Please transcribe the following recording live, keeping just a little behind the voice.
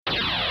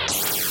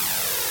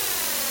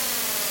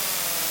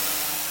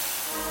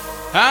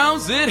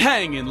How's it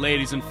hanging,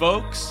 ladies and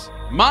folks?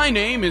 My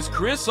name is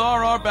Chris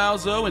R.R.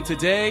 Bauzo, and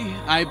today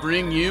I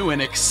bring you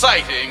an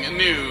exciting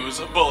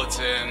news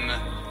bulletin.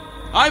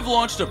 I've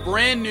launched a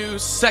brand new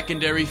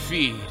secondary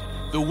feed,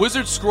 the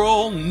Wizard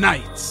Scroll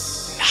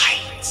Knights.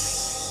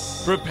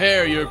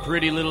 Prepare your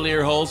pretty little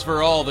ear holes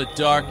for all the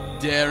dark,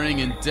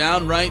 daring, and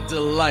downright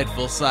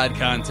delightful side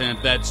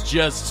content that's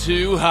just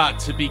too hot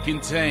to be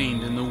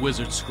contained in the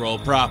Wizard Scroll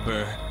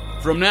proper.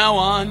 From now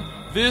on,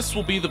 this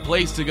will be the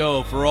place to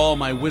go for all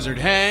my wizard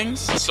hangs.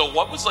 So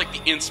what was like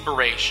the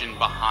inspiration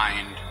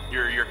behind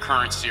your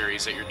current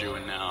series that you're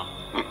doing now?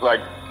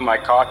 Like my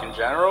cock in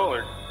general,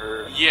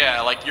 or? Yeah,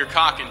 like your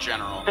cock in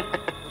general.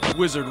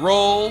 Wizard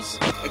rolls.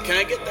 Can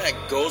I get that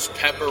ghost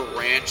pepper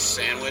ranch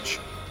sandwich?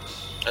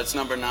 That's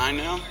number 9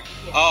 now?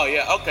 Oh,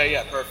 yeah, okay,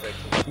 yeah,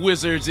 perfect.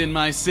 Wizards in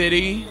my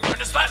city.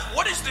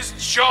 What is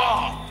this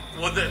jar?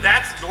 Well,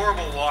 that's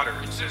normal water.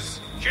 It says,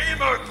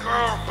 Gamer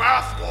Girl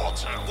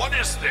Bathwater. What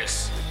is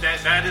this?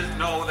 That's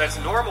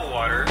normal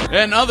water.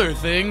 And other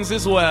things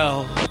as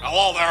well.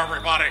 Hello there,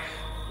 everybody.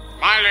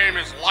 My name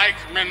is Like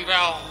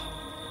Mindell,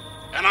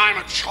 and I'm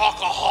a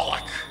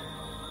chocoholic.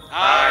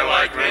 I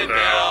like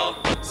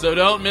Mindell. So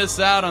don't miss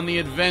out on the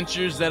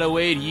adventures that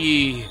await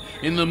ye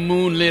in the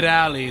moonlit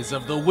alleys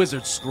of the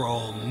Wizard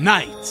Scroll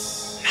Knights.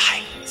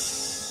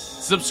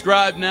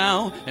 Subscribe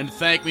now and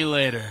thank me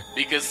later,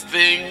 because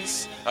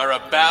things are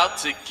about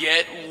to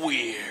get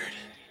weird.